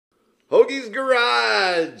Hoagie's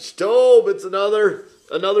Garage. Tobe, it's another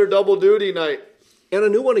double duty night. And a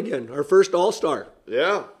new one again, our first All-Star.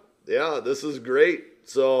 Yeah, this is great.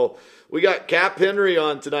 So we got Cap Henry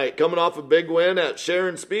on tonight, coming off a big win at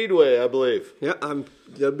Sharon Speedway, I believe. Yeah,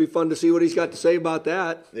 it'll be fun to see what he's got to say about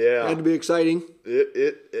that. Yeah. Had to be exciting.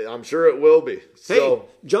 I'm sure it will be. Hey,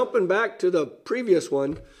 jumping back to the previous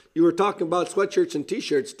one, you were talking about sweatshirts and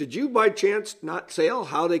T-shirts. Did you by chance not say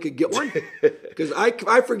how they could get one? Because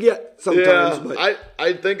I forget sometimes. Yeah, but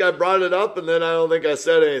I think I brought it up, and then I don't think I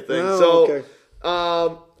said anything. Oh, okay.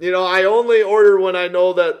 I only order when I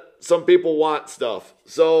know that some people want stuff.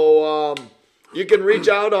 So you can reach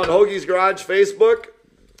out on Hoagie's Garage Facebook.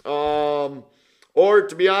 Or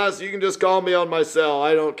to be honest, you can just call me on my cell.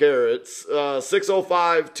 I don't care. It's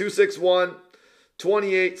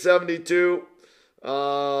 605-261-2872.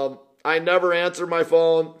 I never answer my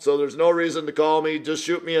phone, so there's no reason to call me. Just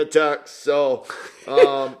shoot me a text. So he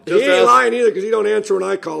ain't lying either because he don't answer when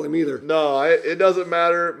I call him either. No, it doesn't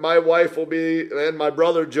matter. My wife will be, and my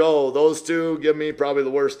brother Joe, those two give me probably the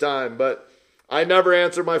worst time. But I never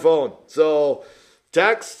answer my phone. So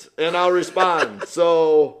text and I'll respond.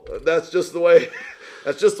 So that's just the way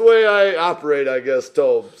I operate, I guess,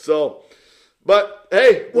 Tobe. So, but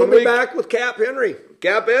hey, we'll be back with Cap Henry.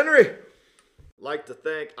 Cap Henry. Like to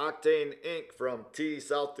thank Octane Inc. from T,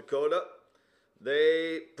 South Dakota.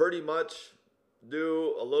 They pretty much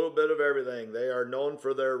do a little bit of everything. They are known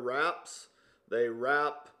for their wraps. They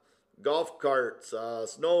wrap golf carts,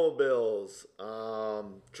 snowmobiles,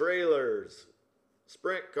 trailers,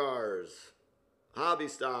 sprint cars, hobby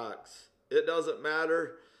stocks. It doesn't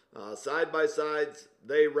matter. Side-by-sides,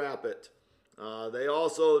 they wrap it. They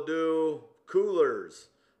also do coolers,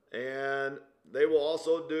 and they will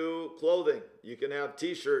also do clothing. You can have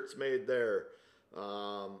T-shirts made there.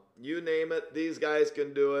 You name it, these guys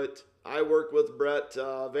can do it. I work with Brett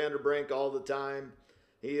Vanderbrink all the time.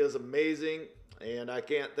 He is amazing, and I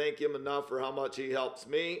can't thank him enough for how much he helps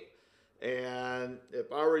me. And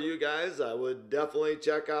if I were you guys, I would definitely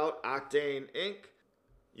check out Octane Inc.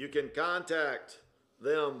 You can contact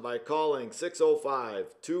them by calling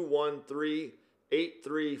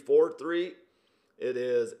 605-213-8343. It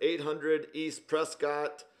is 800 East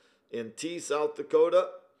Prescott in T, South Dakota.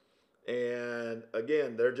 And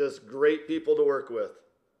again, they're just great people to work with.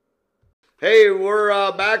 Hey, we're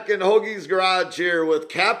back in Hoagie's Garage here with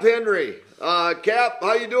Cap Henry. Cap,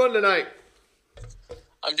 how you doing tonight?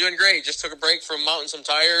 I'm doing great. Just took a break from mounting some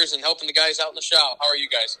tires and helping the guys out in the shop. How are you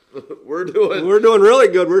guys? We're doing really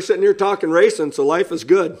good. We're sitting here talking racing, so life is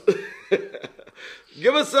good.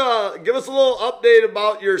 Give us a little update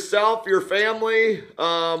about yourself, your family.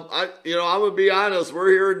 I'm gonna be honest. We're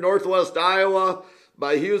here in Northwest Iowa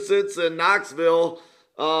by Huset's and Knoxville.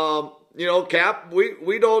 Cap,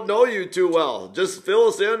 we don't know you too well. Just fill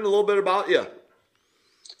us in a little bit about you.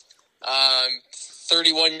 I'm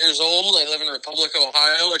 31 years old. I live in Republic,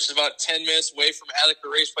 Ohio, which is about 10 minutes away from Attica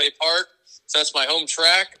Raceway Park. So that's my home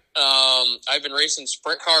track. I've been racing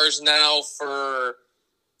sprint cars now for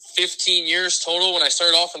 15 years total. When I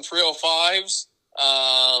started off in 305s,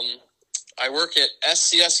 I work at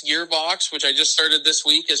SCS Gearbox, which I just started this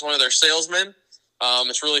week as one of their salesmen.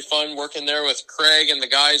 It's really fun working there with Craig and the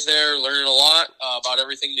guys there, learning a lot about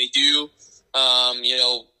everything they do.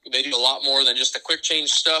 They do a lot more than just the quick change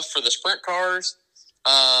stuff for the sprint cars.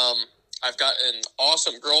 I've got an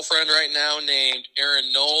awesome girlfriend right now named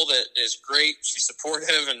Erin Knoll that is great. She's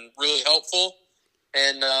supportive and really helpful.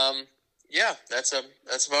 And, that's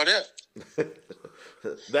about it.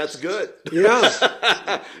 That's good.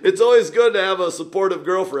 Yeah. It's always good to have a supportive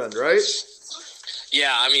girlfriend, right?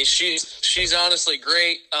 Yeah, I mean, she's honestly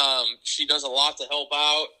great. She does a lot to help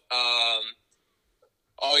out.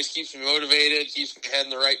 Always keeps me motivated, keeps my head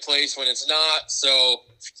in the right place when it's not. So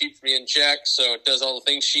she keeps me in check. So it does all the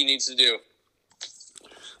things she needs to do.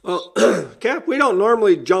 Well, Cap, we don't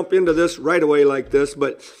normally jump into this right away like this,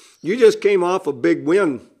 but you just came off a big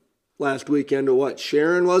win last weekend to what,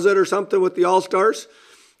 Sharon was it or something with the All-Stars?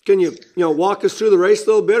 Can you walk us through the race a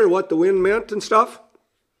little bit or what the win meant and stuff?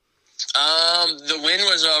 The win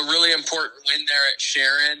was a really important win there at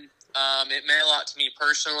Sharon. It meant a lot to me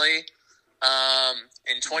personally.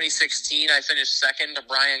 In 2016, I finished second to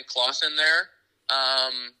Brian Clausen there. I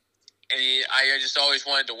just always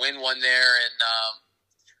wanted to win one there. And,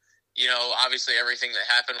 obviously everything that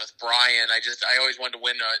happened with Brian, I always wanted to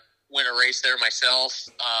win a race there myself.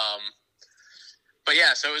 But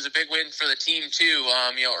yeah, so it was a big win for the team too.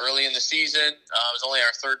 Early in the season, it was only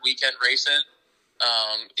our third weekend racing.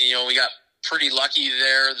 We got pretty lucky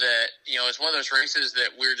there that, it's one of those races that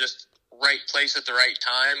we're just right place at the right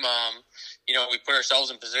time. we put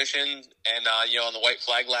ourselves in position, and on the white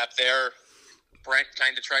flag lap there, Brent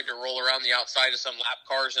kind of tried to roll around the outside of some lap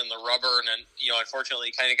cars in the rubber, and then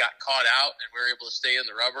unfortunately kind of got caught out, and we were able to stay in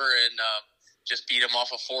the rubber and just beat him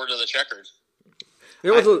off of 4 to the checkered. It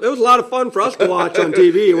was a lot of fun for us to watch on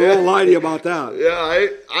TV. We won't lie to you about that. Yeah,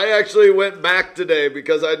 I actually went back today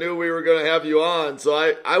because I knew we were going to have you on. So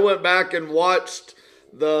I went back and watched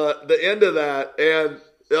the end of that, and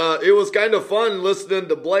it was kind of fun listening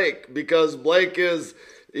to Blake, because Blake is,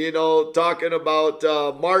 talking about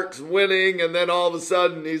Mark's winning, and then all of a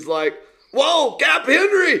sudden he's like, whoa, Cap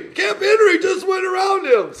Henry just went around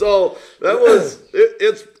him. So that was,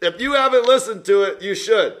 it's if you haven't listened to it, you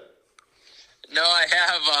should. No, I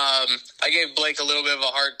have. I gave Blake a little bit of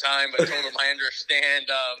a hard time, but told him I understand,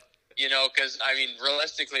 because,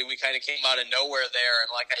 realistically, we kind of came out of nowhere there.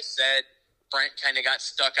 And like I said, Brent kind of got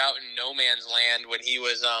stuck out in no man's land when he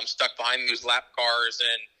was stuck behind those lap cars,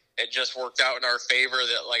 and it just worked out in our favor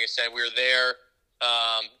that, like I said, we were there,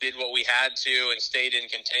 did what we had to, and stayed in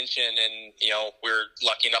contention, and, we were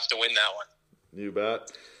lucky enough to win that one. You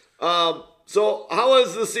bet. So how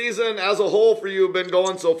has the season as a whole for you been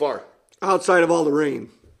going so far? Outside of all the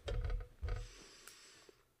rain.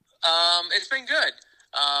 It's been good.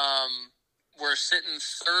 We're sitting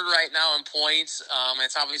third right now in points.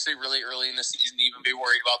 It's obviously really early in the season to even be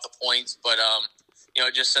worried about the points, but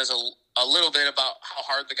it just says a little bit about how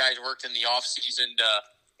hard the guys worked in the off season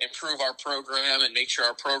to improve our program and make sure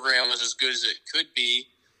our program was as good as it could be.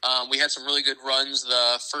 We had some really good runs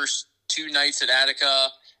the first 2 nights at Attica.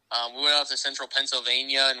 We went out to Central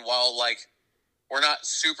Pennsylvania, and while we're not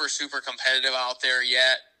super, super competitive out there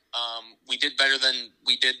yet, we did better than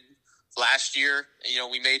we did last year.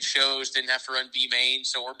 We made shows, didn't have to run B main,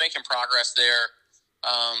 so we're making progress there.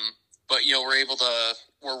 But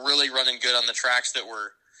we're really running good on the tracks that we're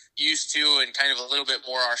used to, and kind of a little bit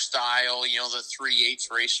more our style, the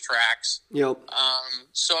 3/8 race tracks. Yep.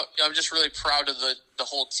 So I'm just really proud of the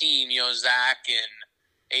whole team, Zach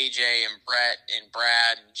and AJ and Brett and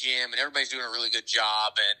Brad and Jim, and everybody's doing a really good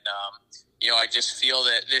job. And, I just feel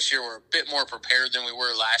that this year we're a bit more prepared than we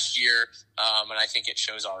were last year, and I think it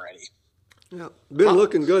shows already. Yeah, been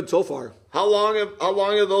looking good so far. How long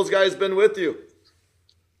have those guys been with you?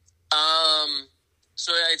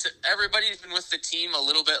 So everybody's been with the team a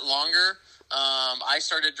little bit longer. I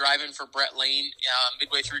started driving for Brett Lane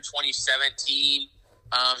midway through 2017.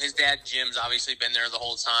 His dad Jim's obviously been there the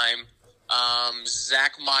whole time.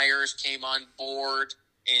 Zach Myers came on board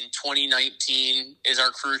in 2019 as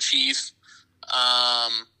our crew chief.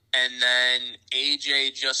 And then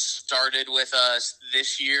AJ just started with us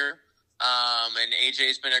this year. And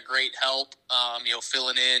AJ's been a great help,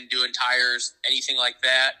 filling in, doing tires, anything like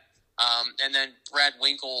that. And then Brad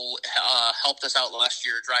Winkle helped us out last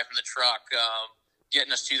year driving the truck,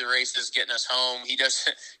 getting us to the races, getting us home. He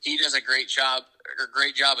does a great job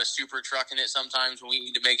of super trucking it sometimes when we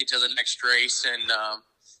need to make it to the next race. And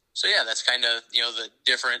so yeah, that's kind of the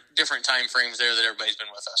different time frames there that everybody's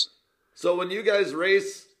been with us. So when you guys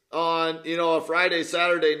race on a Friday,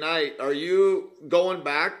 Saturday night, are you going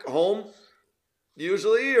back home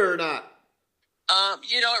usually or not?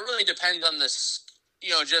 It really depends on this.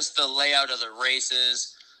 Just the layout of the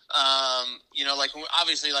races.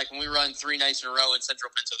 Obviously, when we run 3 nights in a row in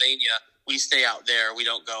Central Pennsylvania, we stay out there. We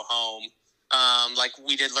don't go home. Like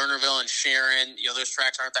we did Lernerville and Sharon, those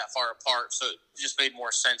tracks aren't that far apart, so it just made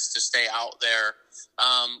more sense to stay out there.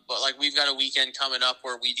 But we've got a weekend coming up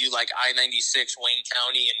where we do I-96, Wayne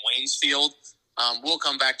County and Waynesfield. We'll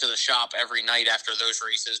come back to the shop every night after those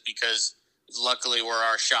races because luckily where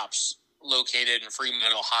our shop's located in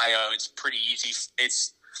Fremont, Ohio, it's pretty easy.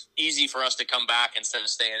 It's easy for us to come back instead of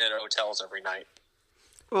staying at hotels every night.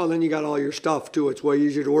 Well, then you got all your stuff too. It's way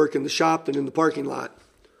easier to work in the shop than in the parking lot.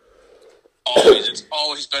 It's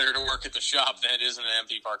always better to work at the shop than it is in an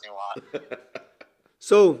empty parking lot.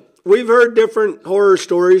 So we've heard different horror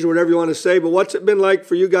stories or whatever you want to say, but what's it been like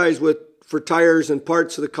for you guys for tires and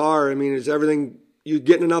parts of the car? I mean, is everything, you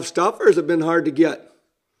getting enough stuff or has it been hard to get?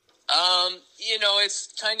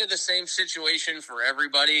 It's kind of the same situation for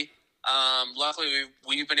everybody. Luckily,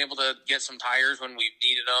 we've been able to get some tires when we've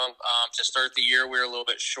needed them. To start the year, we were a little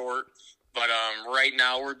bit short, but right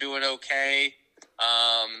now we're doing okay.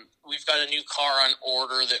 We've got a new car on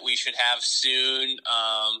order that we should have soon.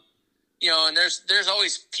 And there's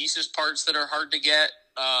always parts that are hard to get.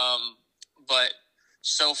 But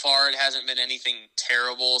so far it hasn't been anything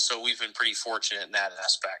terrible. So we've been pretty fortunate in that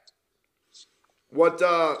aspect. What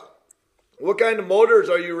kind of motors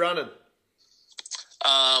are you running?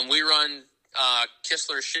 We run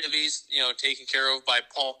Kistler Chevys, taken care of by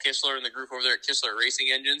Paul Kistler and the group over there at Kistler Racing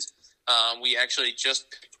Engines. We actually just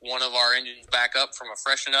picked one of our engines back up from a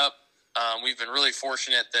freshen up. We've been really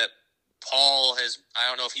fortunate that Paul has, I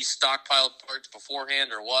don't know if he's stockpiled parts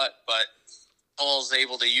beforehand or what, but Paul's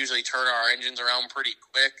able to usually turn our engines around pretty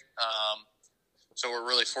quick. So we're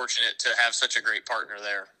really fortunate to have such a great partner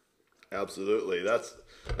there. Absolutely. That's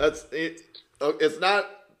it. It's not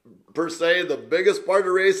per se the biggest part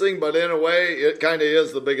of racing, but in a way it kind of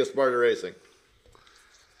is the biggest part of racing.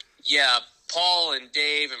 Yeah, Paul and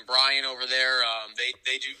Dave and Brian over there, they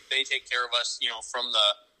take care of us, from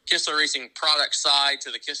the Kistler Racing product side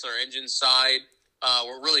to the Kistler engine side.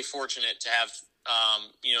 We're really fortunate to have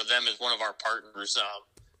them as one of our partners.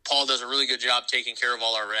 Paul does a really good job taking care of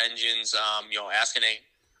all our engines,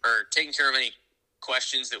 taking care of any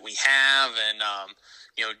questions that we have, and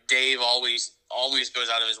Dave always goes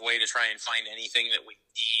out of his way to try and find anything that we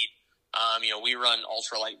need. We run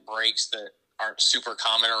ultralight brakes that aren't super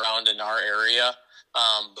common around in our area,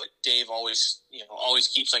 but Dave always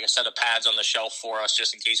keeps like a set of pads on the shelf for us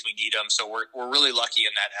just in case we need them. So we're really lucky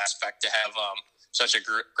in that aspect to have such a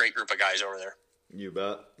great group of guys over there. You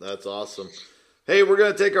bet. That's awesome. Hey, we're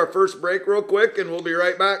going to take our first break real quick, and we'll be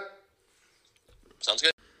right back. Sounds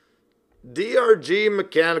good. DRG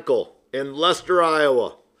Mechanical in Lester,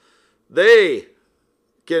 Iowa. They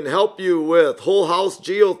can help you with whole house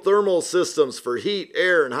geothermal systems for heat,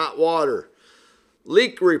 air, and hot water,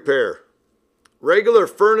 leak repair, regular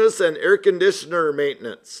furnace and air conditioner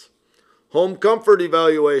maintenance, home comfort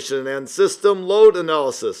evaluation and system load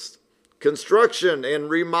analysis, construction and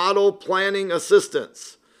remodel planning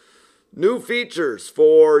assistance, new features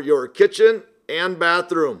for your kitchen and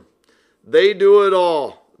bathroom. They do it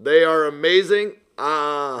all. They are amazing.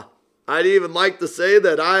 I'd even like to say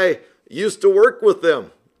that I used to work with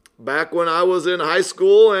them back when I was in high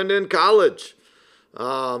school and in college.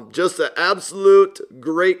 Just an absolute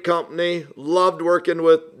great company. Loved working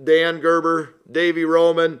with Dan Gerber, Davey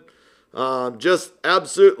Roman. Just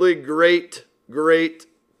absolutely great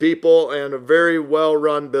people and a very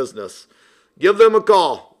well-run business. Give them a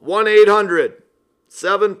call,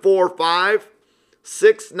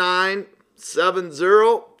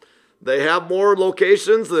 1-800-745-6970. They have more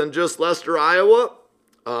locations than just Lester, Iowa,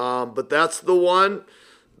 but that's the one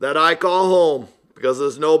that I call home because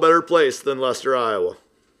there's no better place than Lester, Iowa.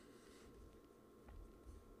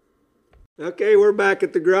 Okay, we're back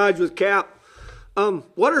at the garage with Cap.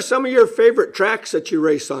 What are some of your favorite tracks that you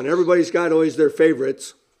race on? Everybody's got always their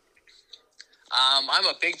favorites. I'm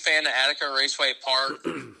a big fan of Attica Raceway Park.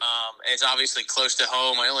 It's obviously close to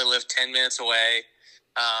home. I only live 10 minutes away.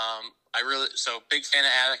 Big fan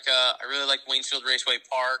of Attica. I really like Waynesfield Raceway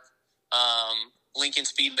Park. Lincoln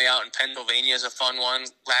Speedway out in Pennsylvania is a fun one.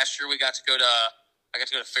 Last year I got to go to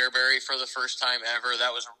Fairbury for the first time ever.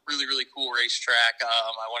 That was a really, really cool racetrack.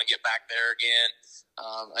 I want to get back there again.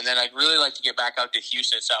 And then I'd really like to get back out to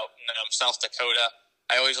Houston. It's out in South Dakota.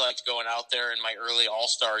 I always liked going out there in my early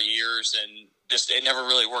all-star years, and just it never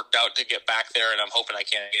really worked out to get back there, and I'm hoping I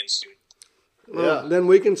can again soon. Well, then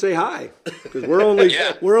we can say hi because we're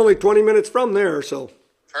only 20 minutes from there. So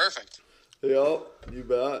perfect. Yep, you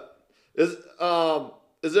bet. Is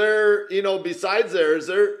there besides there, is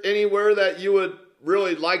there anywhere that you would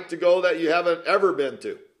really like to go that you haven't ever been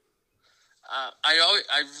to?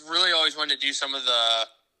 I've really always wanted to do some of the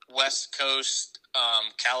West Coast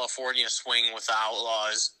California swing with the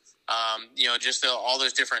Outlaws. Just all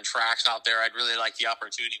those different tracks out there. I'd really like the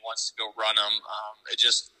opportunity once to go run them.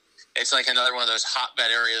 It's like another one of those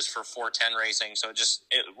hotbed areas for 410 racing. So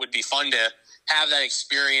it would be fun to have that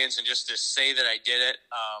experience and just to say that I did it.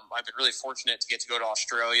 I've been really fortunate to get to go to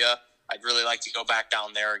Australia. I'd really like to go back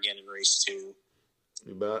down there again and race too.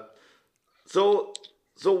 You bet. So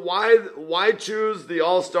why choose the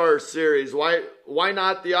All-Star Series? Why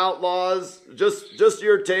not the Outlaws? Just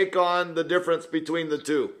your take on the difference between the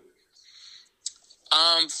two.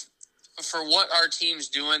 For what our team's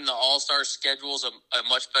doing, the All-Star schedule's a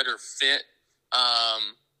much better fit.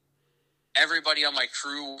 Everybody on my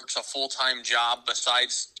crew works a full-time job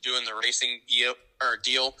besides doing the racing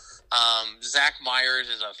deal. Zach Myers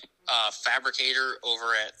is a fabricator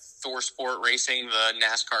over at Thor Sport Racing, the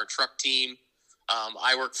NASCAR truck team.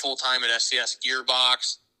 I work full-time at SCS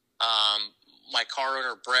Gearbox. My car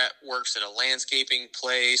owner, Brett, works at a landscaping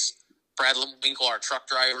place. Brad Winkle, our truck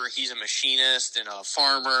driver, he's a machinist and a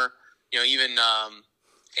farmer. Even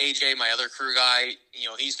AJ, my other crew guy, he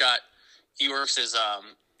works as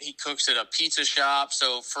he cooks at a pizza shop.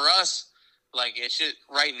 So for us,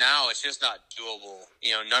 right now, it's just not doable.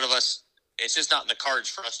 None of us, it's just not in the cards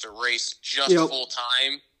for us to race just full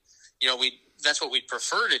time. That's what we'd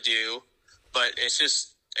prefer to do, but it's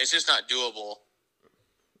just not doable.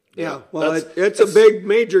 Yeah, well, it's a big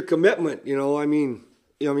major commitment.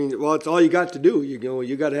 I mean, well, it's all you got to do. You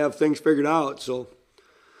got to have things figured out. So,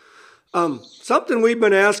 something we've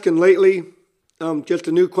been asking lately, just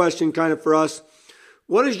a new question kind of for us.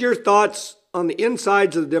 What is your thoughts on the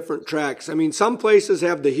insides of the different tracks? I mean, some places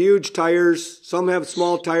have the huge tires. Some have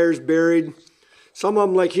small tires buried. Some of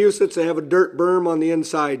them, like Huset's, they have a dirt berm on the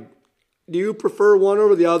inside. Do you prefer one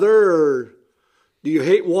over the other, or do you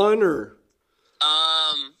hate one, or?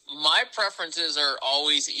 My preferences are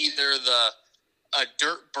always either a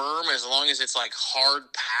dirt berm, as long as it's like hard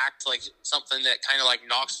packed, like something that kind of like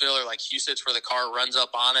Knoxville or like Huset's where the car runs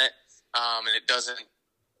up on it, and it doesn't,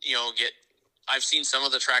 get. I've seen some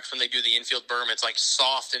of the tracks when they do the infield berm, it's like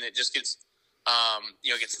soft and it just gets,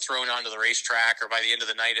 gets thrown onto the racetrack, or by the end of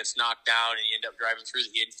the night it's knocked down and you end up driving through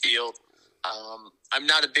the infield. I'm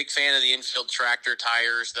not a big fan of the infield tractor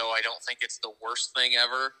tires, though I don't think it's the worst thing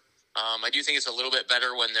ever. I do think it's a little bit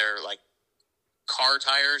better when they're like car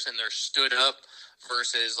tires and they're stood up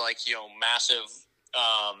versus like, massive,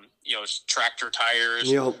 tractor tires.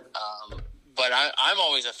 Yep. But I'm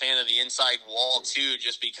always a fan of the inside wall too,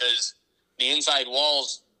 just because the inside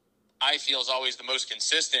walls I feel is always the most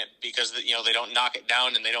consistent because, they don't knock it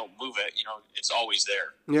down and they don't move it. It's always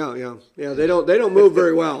there. Yeah. They don't move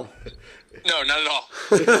very well. No, not at all.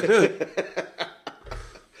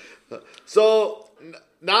 So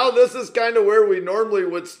now this is kind of where we normally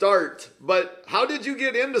would start, but how did you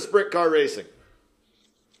get into sprint car racing?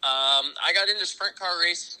 I got into sprint car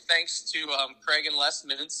racing thanks to Craig and Les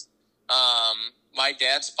Mintz. My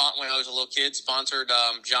dad, when I was a little kid, sponsored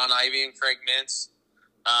John Ivy and Craig Mintz.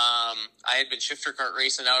 I had been shifter kart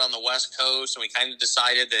racing out on the West Coast, and we kind of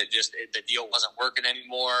decided that the deal wasn't working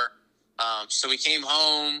anymore. So we came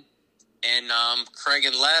home, and Craig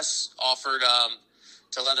and Les offered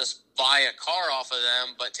to let us buy a car off of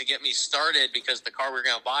them, but to get me started, because the car we were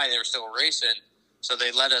going to buy, they were still racing, so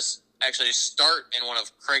they let us actually start in one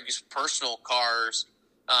of Craig's personal cars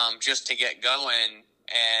just to get going,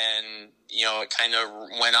 and, it kind of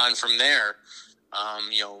went on from there.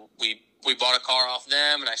 We bought a car off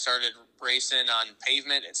them, and I started racing on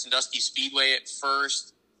pavement at Sandusky Speedway at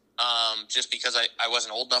first, just because I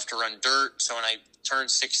wasn't old enough to run dirt. So when I turned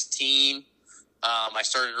 16, I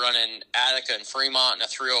started running Attica and Fremont in a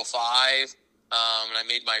 305, and I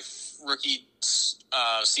made my rookie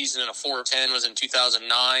season in a 410 was in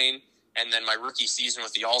 2009, and then my rookie season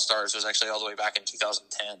with the All-Stars was actually all the way back in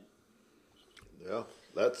 2010. Yeah,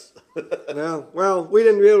 that's... Yeah, well, we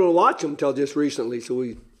didn't be able to watch them until just recently, so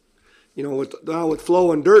we... with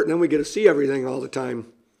flow and dirt, and then we get to see everything all the time.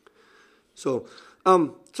 So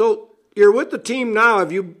you're with the team now.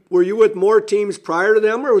 Were you with more teams prior to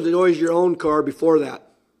them, or was it always your own car before that?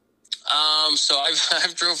 So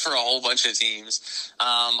I've drove for a whole bunch of teams.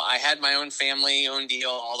 I had my own family-owned deal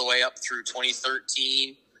all the way up through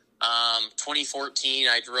 2013. 2014,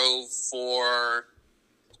 I drove for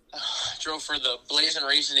the Blazing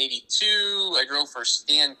Racing 82. I drove for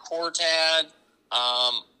Stan Cortad.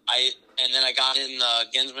 And then I got in the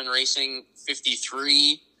Gensman Racing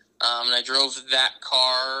 53, and I drove that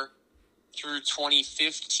car through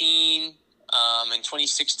 2015. In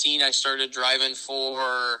 2016, I started driving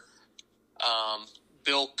for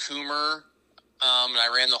Bill Coomer, and I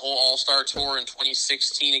ran the whole All-Star Tour in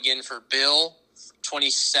 2016 again for Bill.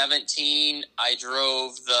 2017, I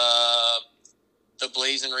drove the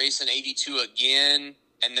Blazing Racing 82 again.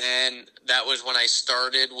 And then that was when I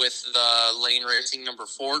started with the Lane Racing number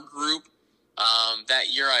 4 group.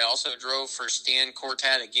 That year I also drove for Stan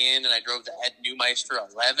Cortat again, and I drove the Ed Newmeister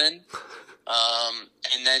 11.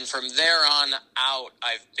 And then from there on out,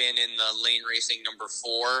 I've been in the Lane Racing number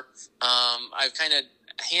 4. I've kind of,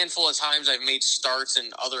 a handful of times I've made starts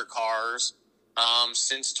in other cars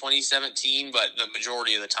since 2017, but the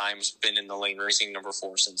majority of the time has been in the Lane Racing number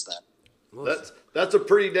 4 since then. That's a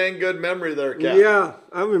pretty dang good memory there, Cap. Yeah,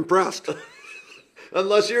 I'm impressed.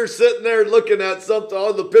 Unless you're sitting there looking at something,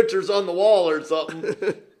 all the pictures on the wall or something.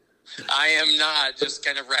 I am not. Just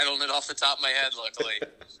kind of rattling it off the top of my head, luckily.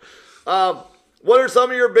 What are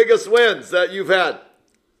some of your biggest wins that you've had?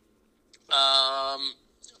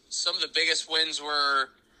 Some of the biggest wins were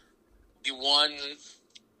we won.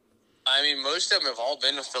 I mean, most of them have all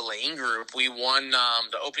been with the Lane Group. We won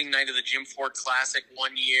the opening night of the Jim Ford Classic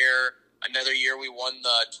one year. Another year, we won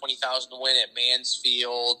the 20,000 win at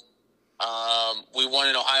Mansfield. We won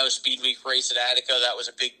an Ohio Speed Week race at Attica. That was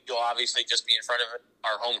a big deal, obviously, just being in front of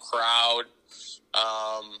our home crowd.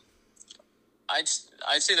 I'd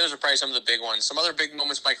say those are probably some of the big ones. Some other big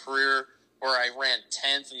moments in my career where I ran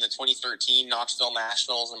 10th in the 2013 Knoxville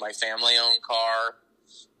Nationals in my family-owned car.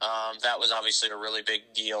 That was obviously a really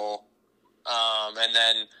big deal. And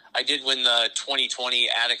then I did win the 2020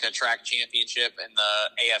 Attica Track Championship and the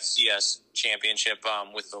AFCS Championship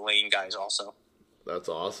with the Lane guys also. That's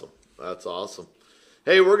awesome. That's awesome.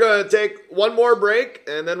 Hey, we're going to take one more break,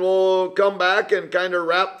 and then we'll come back and kind of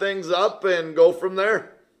wrap things up and go from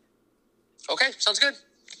there. Okay, sounds good.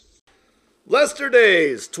 Lester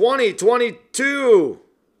Days 2022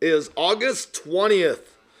 is August 20th.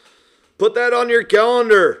 Put that on your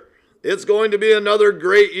calendar. It's going to be another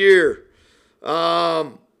great year.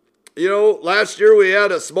 Last year we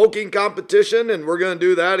had a smoking competition, and we're going to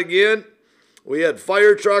do that again. We had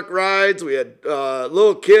fire truck rides. We had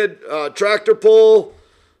little kid tractor pull,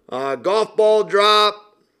 golf ball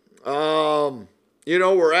drop. We're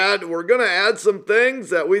going to add some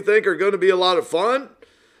things that we think are going to be a lot of fun.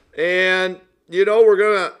 And, we're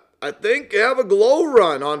going to, I think, have a glow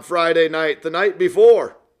run on Friday night, the night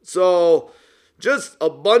before. So just a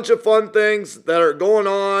bunch of fun things that are going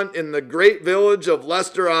on in the great village of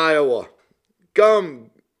Lester, Iowa.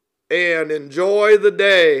 Come and enjoy the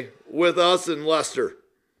day with us in Lester.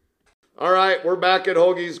 All right, we're back at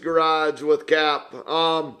Hoagie's Garage with Cap.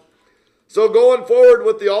 So going forward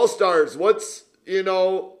with the All-Stars, with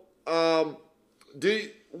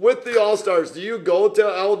the All-Stars, do you go to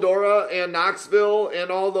Eldora and Knoxville and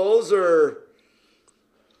all those, or?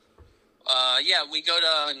 Yeah, we go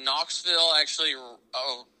to Knoxville actually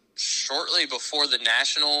shortly before the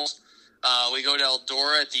Nationals. We go to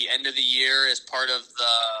Eldora at the end of the year as part of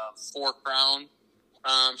the Four Crown.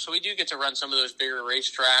 So we do get to run some of those bigger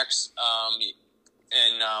racetracks.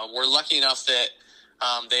 And we're lucky enough that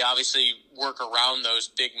they obviously work around those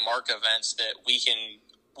big mark events that we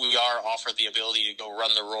are offered the ability to go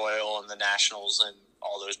run the Royal and the Nationals and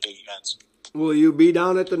all those big events. Will you be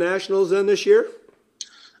down at the Nationals then this year?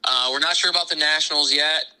 We're not sure about the Nationals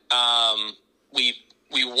yet. We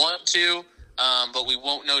want to, but we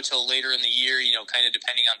won't know till later in the year, kind of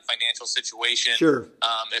depending on financial situation. Sure.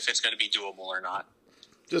 If it's going to be doable or not.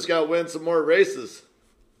 Just got to win some more races.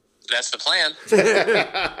 That's the plan.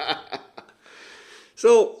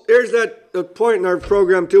 So here's that point in our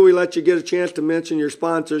program, too. We let you get a chance to mention your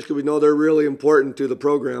sponsors because we know they're really important to the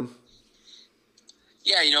program.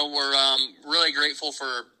 Yeah, we're really grateful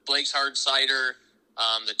for Blake's Hard Cider,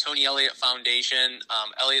 the Tony Elliott Foundation,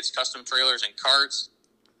 Elliott's Custom Trailers and Carts,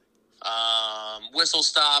 Whistle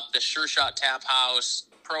Stop, the Sure Shot Tap House,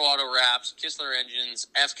 Pro Auto Wraps, Kistler Engines,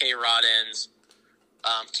 FK Rod Ends,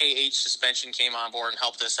 KH Suspension came on board and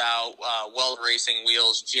helped us out, Weld Racing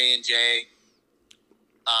Wheels, J&J,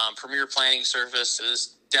 Premier Planning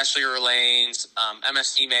Services, Deschler Lanes,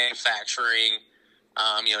 MSC Manufacturing,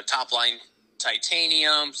 Top Line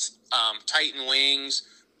Titaniums, Titan Wings,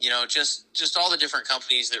 just all the different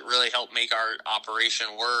companies that really help make our operation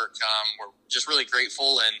work. We're just really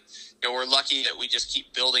grateful, and we're lucky that we just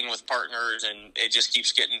keep building with partners, and it just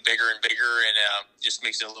keeps getting bigger and bigger, and just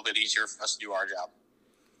makes it a little bit easier for us to do our job.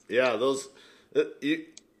 Yeah,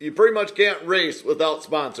 you pretty much can't race without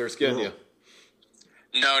sponsors, can you?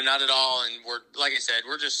 No, not at all. And like I said,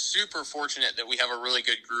 we're just super fortunate that we have a really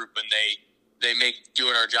good group, and they make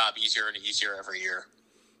doing our job easier and easier every year.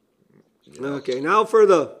 Okay, now for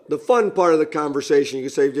the fun part of the conversation. You can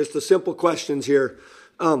say just the simple questions here.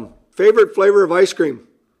 Favorite flavor of ice cream?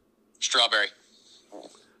 Strawberry.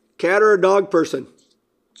 Cat or a dog person?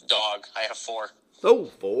 Dog. I have 4. Oh,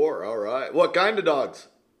 4. All right. What kind of dogs?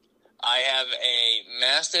 I have a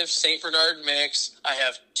Mastiff St. Bernard mix. I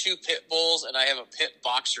have 2 pit bulls, and I have a pit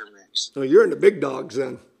boxer mix. Oh, you're into big dogs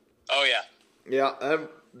then. Oh, yeah. Yeah, I'm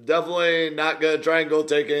definitely not going to try and go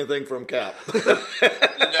take anything from Cap. No,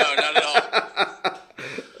 not at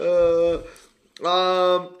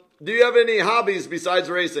all. Do you have any hobbies besides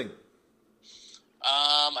racing?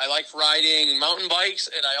 I like riding mountain bikes,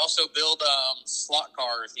 and I also build slot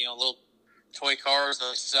cars, little toy cars that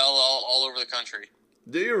I sell all over the country.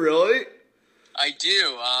 Do you really? I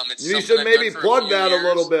do. You should maybe plug that a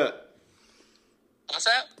little bit. What's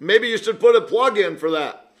that? Maybe you should put a plug in for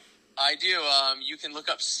that. I do. You can look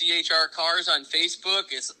up CHR Cars on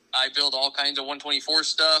Facebook. I build all kinds of 124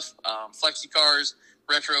 stuff, flexi cars,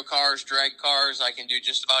 retro cars, drag cars. I can do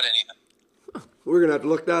just about anything. We're going to have to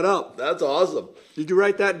look that up. That's awesome. Did you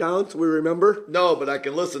write that down so we remember? No, but I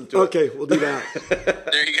can listen to it. Okay, we'll do that.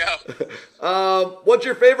 There you go. What's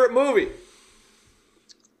your favorite movie?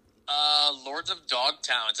 Lords of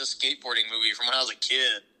Dogtown. It's a skateboarding movie from when I was a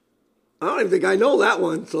kid. I don't even think I know that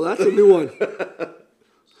one, so that's a new one.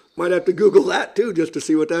 Might have to Google that, too, just to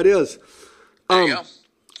see what that is. There you go.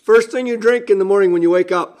 First thing you drink in the morning when you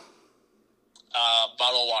wake up?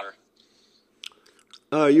 Bottle of water.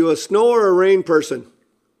 Are you a snow or a rain person?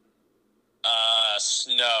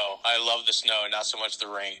 Snow. I love the snow, not so much the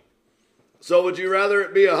rain. So would you rather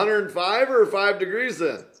it be 105 or 5 degrees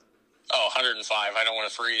then? Oh, 105. I don't want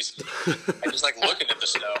to freeze. I just like looking at the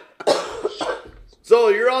snow. So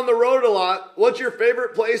you're on the road a lot. What's your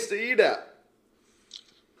favorite place to eat at?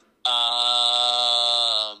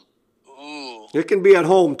 Ooh. It can be at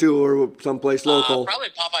home too, or someplace local. Probably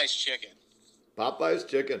Popeye's chicken. Popeye's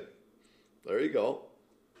chicken. There you go.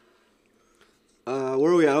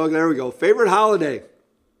 Where are we at? Oh, there we go. Favorite holiday?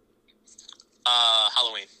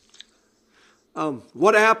 Halloween.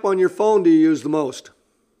 What app on your phone do you use the most?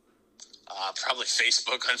 Probably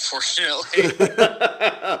Facebook, unfortunately.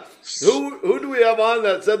 Who do we have on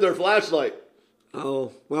that said their flashlight?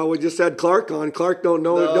 Oh, well, we just had Clark on. Clark don't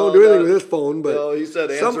do anything with his phone, but no, he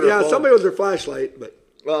said answer a phone. somebody with their flashlight. But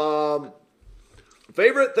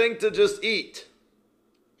favorite thing to just eat?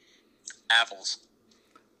 Apples.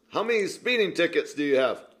 How many speeding tickets do you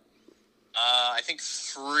have? I think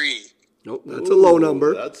 3. Nope, that's a low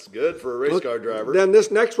number. That's good for a race car driver. Then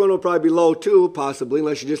this next one will probably be low too, possibly,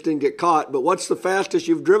 unless you just didn't get caught. But what's the fastest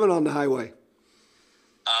you've driven on the highway?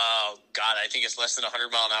 Oh God, I think it's less than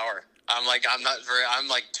 100 mile an hour. I'm like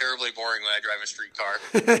terribly boring when I drive a street car.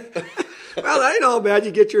 Well, I know, man.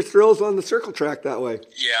 You get your thrills on the circle track that way.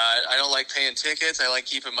 Yeah, I don't like paying tickets. I like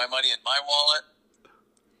keeping my money in my wallet.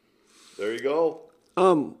 There you go.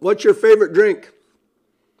 What's your favorite drink?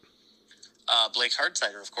 Blake's Hard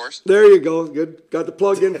Cider, of course. There you go. Good. Got the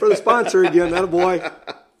plug in for the sponsor again. That boy.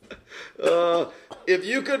 If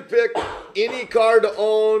you could pick any car to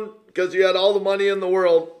own because you had all the money in the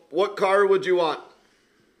world, what car would you want?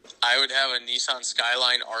 I would have a Nissan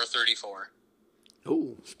Skyline R34.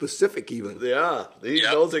 Oh, specific even. Yeah, he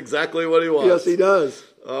knows exactly what he wants. Yes, he does.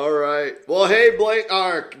 All right. Well, hey, Blake.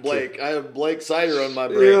 I have Blake Cider on my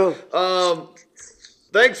brain. Yeah.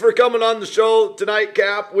 Thanks for coming on the show tonight,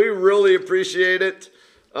 Cap. We really appreciate it.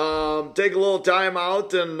 Take a little time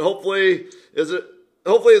out, and hopefully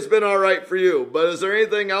it's been all right for you. But is there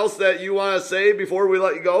anything else that you want to say before we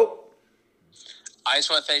let you go? I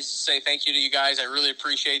just want to say thank you to you guys. I really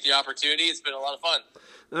appreciate the opportunity. It's been a lot of fun.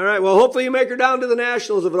 All right. Well, hopefully you make her down to the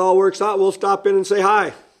Nationals. If it all works out, we'll stop in and say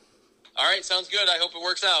hi. All right. Sounds good. I hope it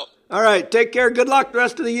works out. All right. Take care. Good luck the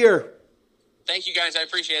rest of the year. Thank you, guys. I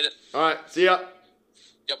appreciate it. All right. See ya.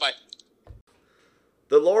 Yep. Bye.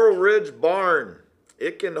 The Laurel Ridge Barn.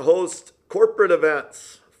 It can host corporate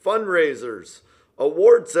events, fundraisers,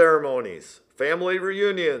 award ceremonies, family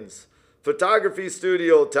reunions, photography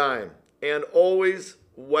studio time, and always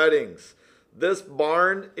weddings. This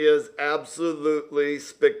barn is absolutely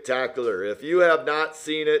spectacular. If you have not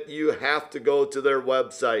seen it, you have to go to their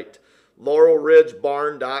website,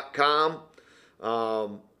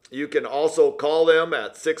 laurelridgebarn.com. You can also call them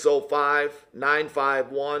at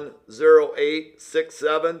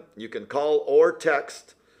 605-951-0867. You can call or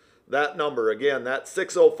text that number. Again, that's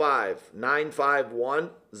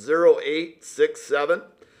 605-951-0867.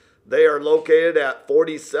 They are located at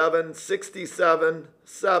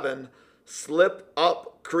 47677 Slip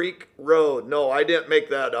Up Creek Road. No, I didn't make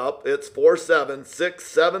that up. It's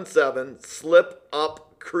 47677 Slip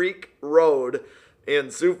Up Creek Road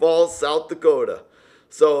in Sioux Falls, South Dakota.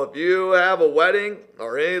 So if you have a wedding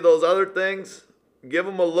or any of those other things, give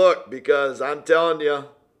them a look because I'm telling you,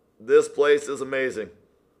 this place is amazing.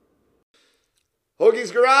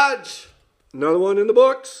 Hoagie's Garage. Another one in the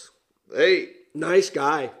books. Hey. Nice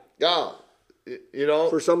guy. Yeah. You know.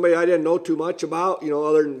 For somebody I didn't know too much about,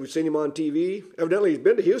 other than we've seen him on TV. Evidently he's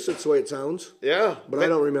been to Houston, that's the way it sounds. Yeah. But I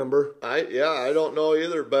don't remember. I don't know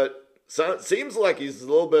either, but seems like he's a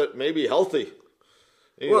little bit maybe healthy.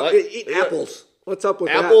 Eat apples. What's up with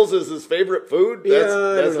apples that? Is his favorite food?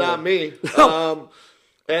 That's not me.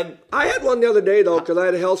 And I had one the other day though because I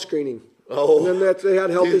had a health screening. Oh, and then they had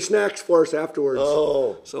healthy snacks for us afterwards.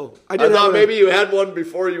 Oh, so I thought maybe you had one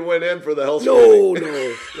before you went in for the health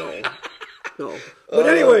screening. No. But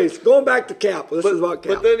anyways, going back to Cap. This is about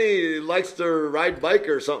Cap. But then he likes to ride bike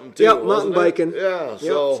or something too. Yep, mountain biking. Yeah.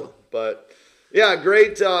 But yeah,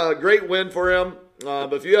 great win for him.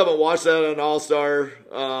 But if you haven't watched that on All Star,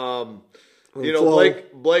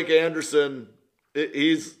 Blake Anderson,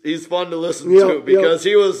 he's fun to listen to because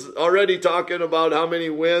he was already talking about how many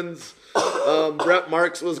wins Brett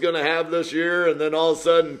Marks was going to have this year, and then all of a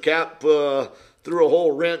sudden Cap threw a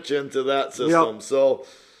whole wrench into that system. Yep. So,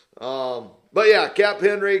 but yeah, Cap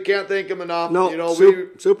Henry, can't thank him enough. No,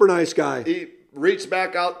 super nice guy. He reached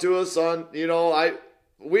back out to us on,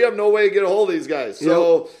 we have no way to get a hold of these guys.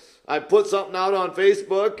 So I put something out on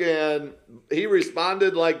Facebook and he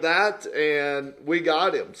responded like that and we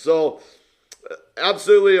got him. So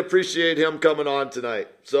absolutely appreciate him coming on tonight.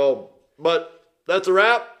 So, but that's a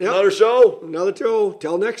wrap. Yep. Another show.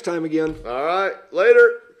 Till next time again. All right.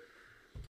 Later.